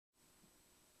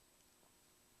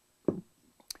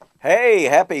Hey,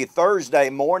 happy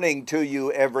Thursday morning to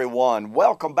you, everyone.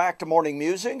 Welcome back to Morning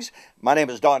Musings. My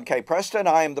name is Don K. Preston.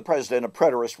 I am the president of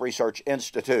Preterist Research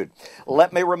Institute.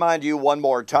 Let me remind you one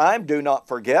more time, do not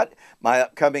forget my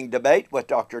upcoming debate with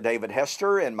Dr. David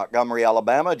Hester in Montgomery,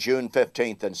 Alabama, June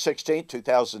 15th and 16th,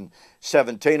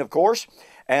 2017, of course.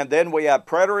 And then we have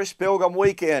Preterist Pilgrim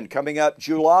Weekend coming up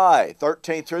July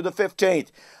 13th through the 15th.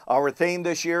 Our theme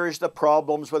this year is the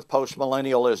problems with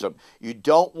postmillennialism. You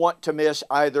don't want to miss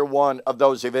either one of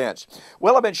those events.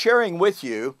 Well, I've been sharing with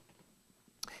you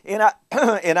in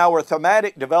our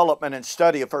thematic development and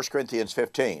study of 1 Corinthians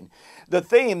 15, the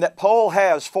theme that Paul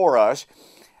has for us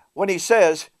when he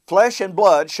says, flesh and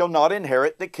blood shall not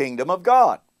inherit the kingdom of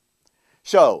God.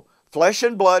 So, flesh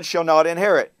and blood shall not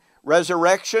inherit.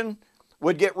 Resurrection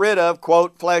would get rid of,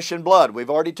 quote, flesh and blood. We've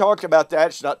already talked about that.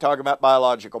 It's not talking about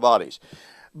biological bodies.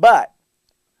 But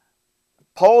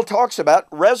Paul talks about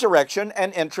resurrection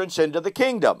and entrance into the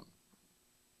kingdom.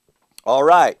 All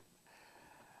right.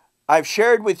 I've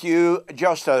shared with you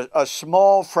just a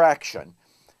small fraction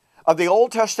of the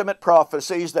Old Testament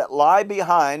prophecies that lie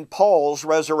behind Paul's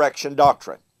resurrection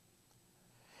doctrine,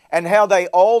 and how they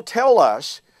all tell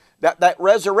us that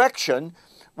resurrection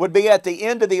would be at the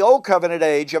end of the Old Covenant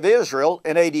age of Israel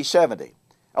in AD 70.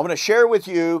 I want to share with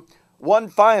you one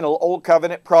final Old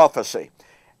Covenant prophecy,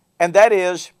 and that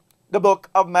is the book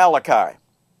of Malachi.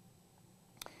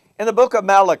 In the book of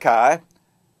Malachi,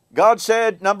 God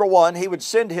said, number one, He would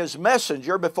send His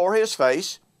messenger before His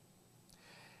face,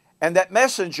 and that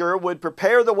messenger would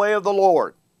prepare the way of the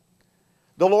Lord.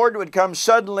 The Lord would come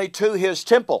suddenly to His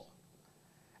temple,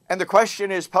 and the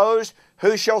question is posed,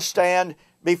 who shall stand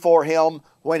before Him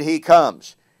when He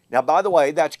comes? Now, by the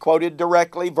way, that's quoted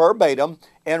directly, verbatim,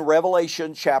 in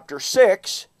Revelation chapter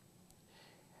 6,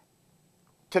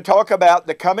 to talk about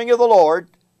the coming of the Lord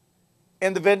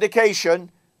and the vindication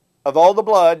of all the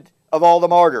blood of all the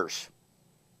martyrs.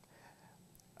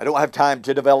 I don't have time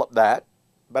to develop that,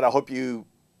 but I hope you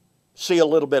see a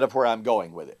little bit of where I'm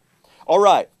going with it. All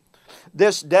right,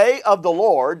 this day of the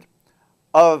Lord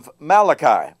of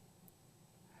Malachi,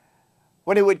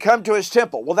 when He would come to His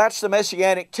temple. Well, that's the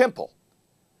Messianic temple.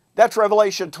 That's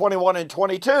Revelation 21 and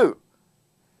 22.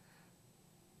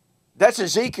 That's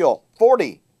Ezekiel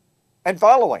 40 and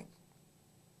following.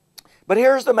 But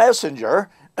here's the messenger,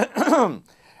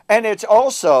 and it's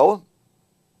also,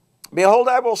 behold,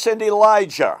 I will send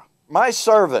Elijah, my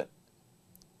servant,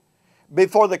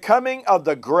 before the coming of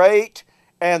the great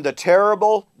and the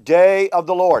terrible day of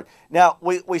the Lord. Now,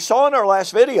 we saw in our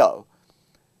last video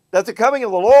that the coming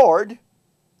of the Lord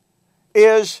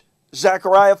is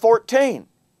Zechariah 14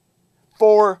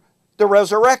 for the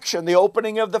resurrection, the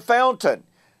opening of the fountain,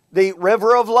 the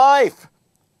river of life.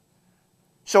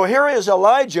 So here is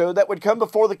Elijah that would come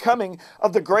before the coming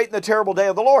of the great and the terrible day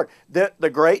of the Lord. The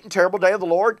great and terrible day of the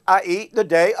Lord, i.e. the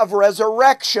day of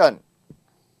resurrection.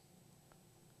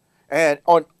 And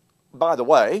by the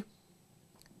way,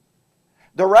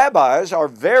 the rabbis are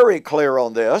very clear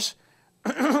on this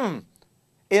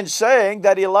in saying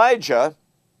that Elijah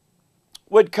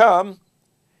would come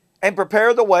and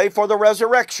prepare the way for the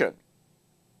resurrection.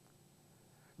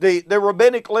 The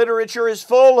rabbinic literature is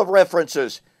full of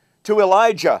references to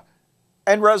Elijah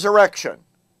and resurrection.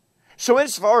 So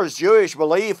as far as Jewish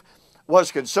belief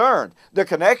was concerned, the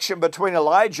connection between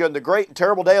Elijah and the great and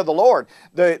terrible day of the Lord,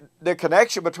 the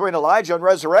connection between Elijah and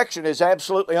resurrection is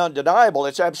absolutely undeniable.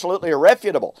 It's absolutely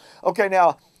irrefutable. Okay,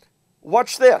 now,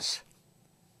 watch this.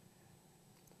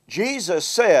 Jesus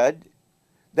said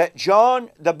that John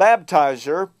the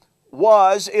Baptizer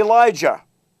was Elijah.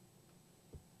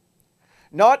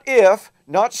 Not if,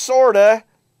 not sorta,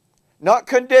 not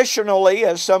conditionally,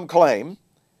 as some claim.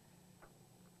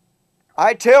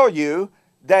 I tell you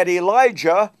that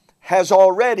Elijah has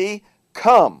already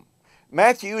come.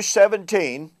 Matthew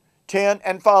 17, 10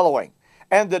 and following.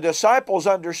 And the disciples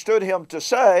understood him to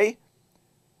say,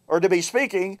 or to be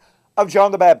speaking, of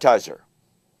John the Baptizer.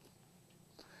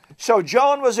 So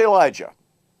John was Elijah.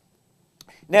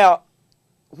 Now,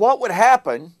 what would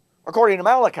happen, according to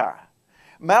Malachi?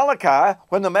 Malachi,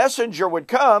 when the messenger would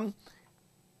come,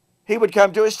 he would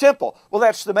come to his temple. Well,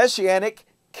 that's the Messianic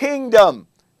kingdom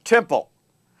temple.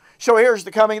 So here's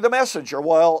the coming of the messenger.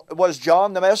 Well, was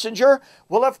John the messenger?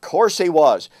 Well, of course he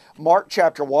was. Mark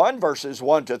chapter 1, verses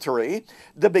 1 to 3,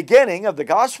 the beginning of the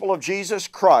gospel of Jesus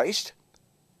Christ,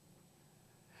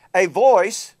 a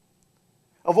voice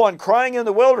of one crying in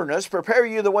the wilderness, prepare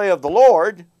you the way of the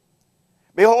Lord.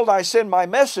 Behold, I send my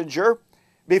messenger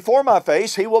before my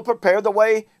face. He will prepare the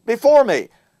way before me.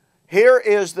 Here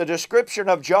is the description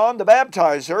of John the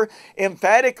Baptizer,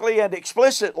 emphatically and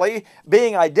explicitly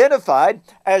being identified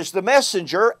as the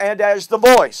messenger and as the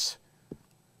voice.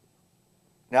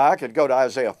 Now, I could go to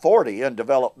Isaiah 40 and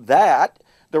develop that,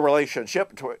 the relationship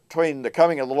between the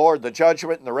coming of the Lord, the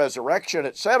judgment, and the resurrection,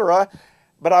 etc.,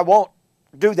 but I won't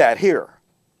do that here.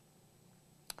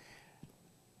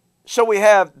 So we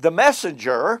have the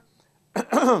messenger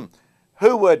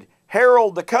who would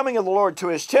herald the coming of the Lord to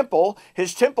his temple.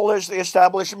 His temple is the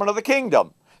establishment of the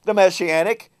kingdom, the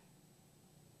messianic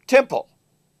temple,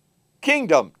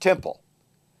 kingdom temple.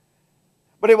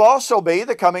 But it will also be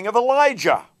the coming of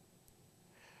Elijah,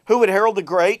 who would herald the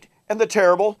great and the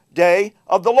terrible day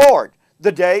of the Lord,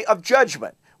 the day of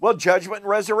judgment. Well, judgment and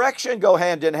resurrection go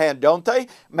hand in hand, don't they?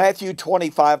 Matthew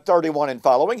 25:31 and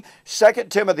following. 2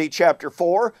 Timothy chapter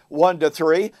 4,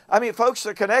 1-3. I mean, folks,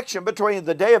 the connection between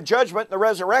the day of judgment and the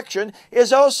resurrection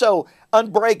is also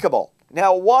unbreakable.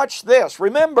 Now, watch this.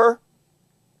 Remember,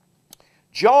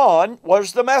 John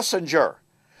was the messenger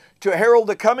to herald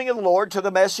the coming of the Lord to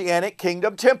the Messianic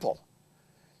kingdom temple.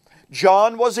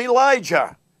 John was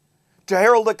Elijah to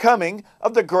herald the coming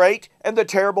of the great and the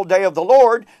terrible day of the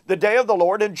Lord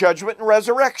in judgment and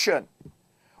resurrection.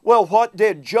 Well, what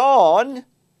did John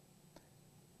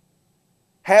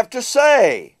have to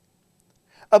say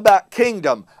about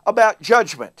kingdom, about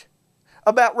judgment,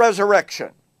 about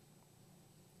resurrection?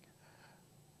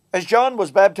 As John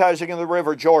was baptizing in the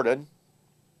river Jordan,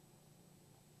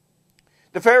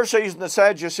 the Pharisees and the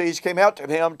Sadducees came out to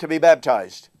him to be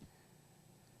baptized.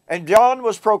 And John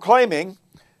was proclaiming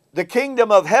the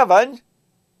kingdom of heaven.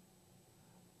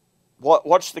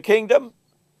 What's the kingdom?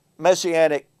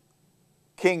 Messianic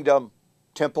kingdom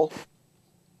temple.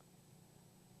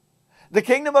 The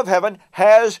kingdom of heaven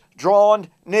has drawn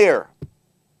near.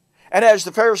 And as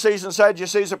the Pharisees and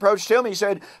Sadducees approached him, he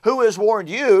said, "Who has warned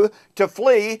you to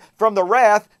flee from the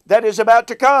wrath that is about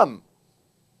to come?"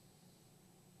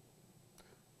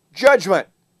 Judgment.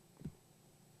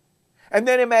 And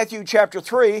then in Matthew chapter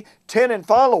 3, 10 and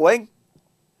following,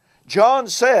 John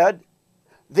said,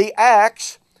 the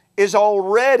axe is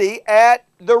already at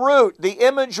the root. The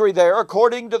imagery there,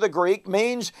 according to the Greek,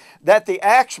 means that the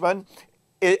axeman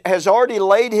has already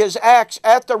laid his axe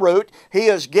at the root. He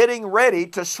is getting ready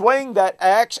to swing that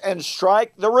axe and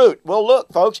strike the root. Well,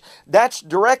 look, folks, that's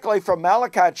directly from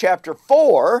Malachi chapter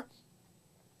 4,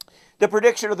 the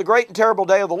prediction of the great and terrible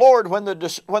day of the Lord when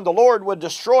the Lord would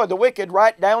destroy the wicked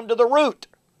right down to the root.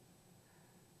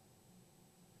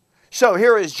 So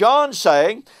here is John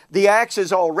saying the axe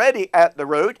is already at the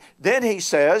root. Then he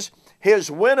says his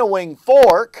winnowing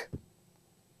fork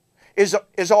is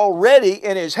already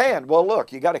in his hand. Well,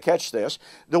 look, you got to catch this.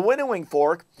 The winnowing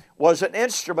fork was an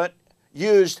instrument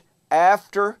used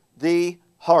after the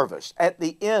harvest, at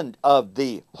the end of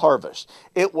the harvest.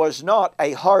 It was not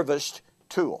a harvest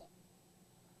tool.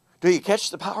 Do you catch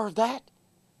the power of that?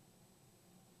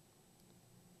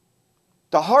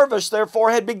 The harvest,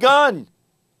 therefore, had begun.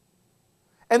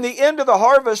 And the end of the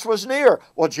harvest was near.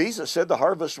 Well, Jesus said the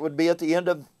harvest would be at the end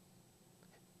of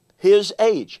his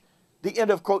age. The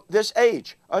end of, quote, this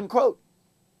age, unquote.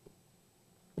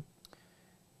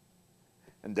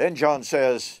 And then John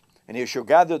says, and he shall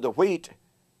gather the wheat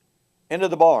into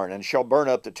the barn and shall burn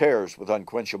up the tares with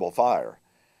unquenchable fire.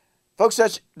 Folks,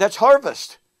 that's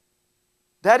harvest.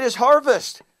 That is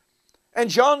harvest. And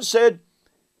John said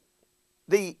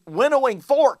the winnowing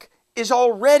fork is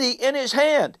already in his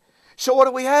hand. So what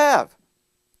do we have?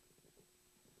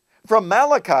 From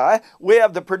Malachi, we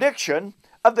have the prediction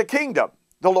of the kingdom,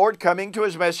 the Lord coming to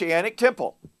his messianic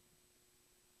temple.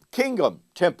 Kingdom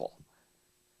temple.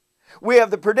 We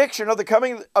have the prediction of the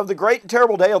coming of the great and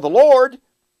terrible day of the Lord,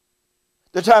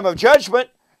 the time of judgment,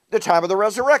 the time of the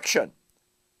resurrection.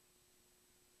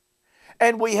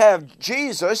 And we have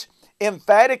Jesus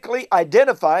emphatically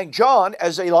identifying John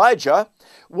as Elijah.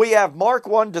 We have Mark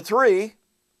 1-3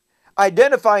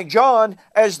 identifying John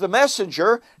as the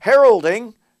messenger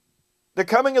heralding the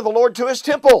coming of the Lord to his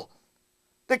temple,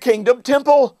 the kingdom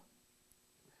temple.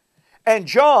 And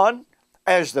John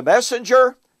as the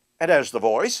messenger and as the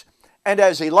voice and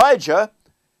as Elijah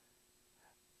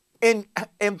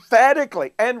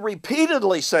emphatically and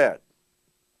repeatedly said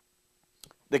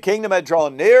the kingdom had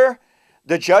drawn near,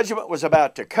 the judgment was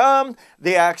about to come,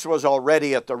 the axe was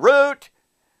already at the root,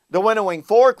 the winnowing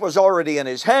fork was already in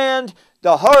his hand,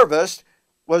 the harvest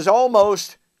was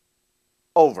almost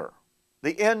over.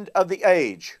 The end of the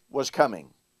age was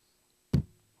coming.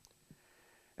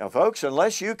 Now, folks,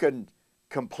 unless you can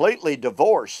completely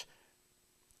divorce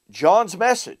John's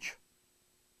message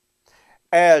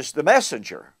as the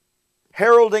messenger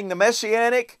heralding the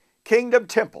messianic kingdom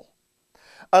temple,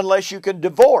 unless you can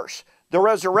divorce the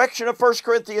resurrection of 1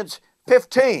 Corinthians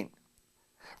 15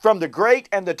 from the great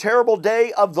and the terrible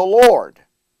day of the Lord.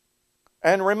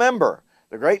 And remember,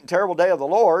 the great and terrible day of the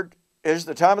Lord is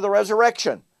the time of the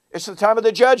resurrection. It's the time of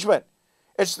the judgment.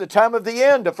 It's the time of the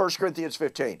end of 1 Corinthians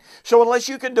 15. So unless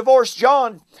you can divorce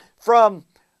John from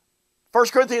 1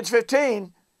 Corinthians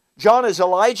 15, John is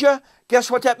Elijah,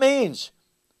 guess what that means?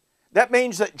 That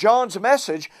means that John's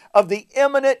message of the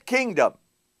imminent kingdom,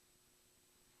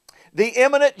 the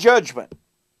imminent judgment,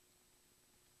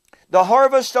 the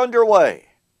harvest underway,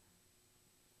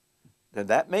 then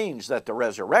that means that the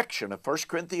resurrection of 1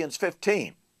 Corinthians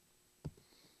 15,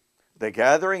 the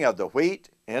gathering of the wheat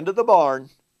into the barn,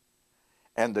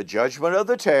 and the judgment of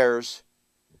the tares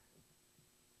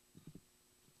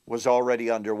was already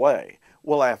underway.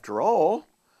 Well, after all,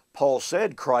 Paul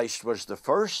said Christ was the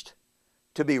first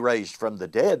to be raised from the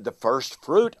dead, the first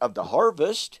fruit of the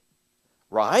harvest,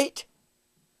 right?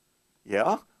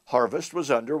 Yeah, harvest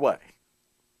was underway.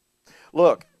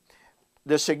 Look,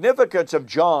 the significance of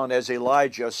John as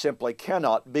Elijah simply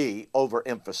cannot be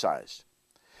overemphasized.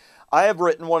 I have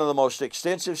written one of the most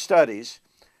extensive studies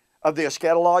of the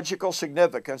eschatological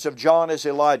significance of John as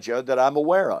Elijah that I'm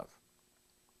aware of.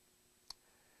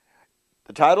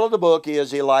 The title of the book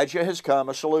is Elijah Has Come,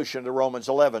 a Solution to Romans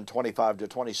 11,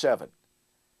 25-27.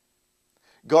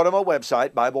 Go to my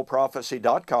website,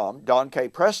 BibleProphecy.com,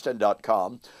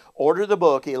 DonKPreston.com, order the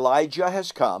book Elijah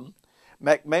Has Come,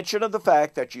 make mention of the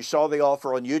fact that you saw the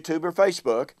offer on YouTube or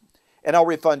Facebook, and I'll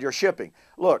refund your shipping.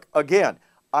 Look, again,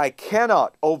 I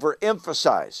cannot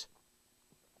overemphasize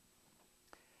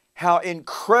how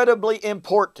incredibly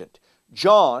important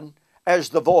John as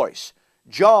the voice,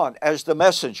 John as the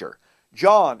messenger,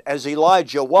 John as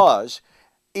Elijah was,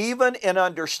 even in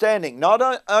understanding not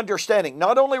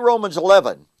only Romans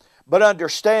 11, but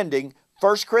understanding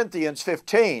 1 Corinthians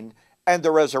 15 and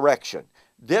the resurrection.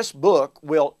 This book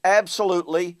will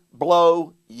absolutely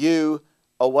blow you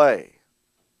away.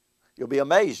 You'll be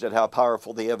amazed at how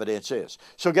powerful the evidence is.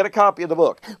 So get a copy of the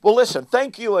book. Well, listen,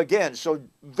 thank you again so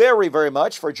very, very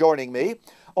much for joining me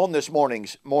on this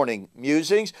morning's Morning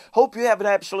Musings. Hope you have an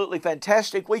absolutely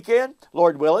fantastic weekend.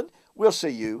 Lord willing, we'll see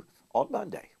you on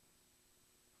Monday.